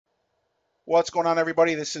What's going on,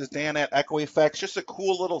 everybody? This is Dan at Echo Effects. Just a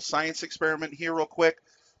cool little science experiment here, real quick.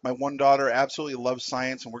 My one daughter absolutely loves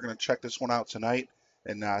science, and we're going to check this one out tonight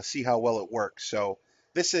and see how well it works. So,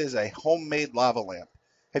 this is a homemade lava lamp.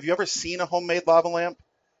 Have you ever seen a homemade lava lamp?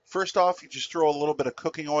 First off, you just throw a little bit of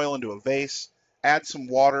cooking oil into a vase, add some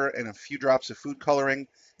water and a few drops of food coloring,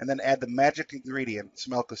 and then add the magic ingredient,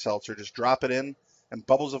 some Alka-Seltzer. Just drop it in, and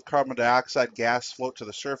bubbles of carbon dioxide gas float to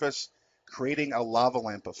the surface, creating a lava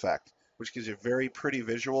lamp effect, which gives you very pretty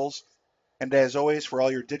visuals. And as always, for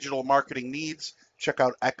all your digital marketing needs, check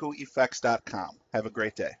out echoeffects.com. Have a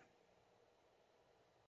great day.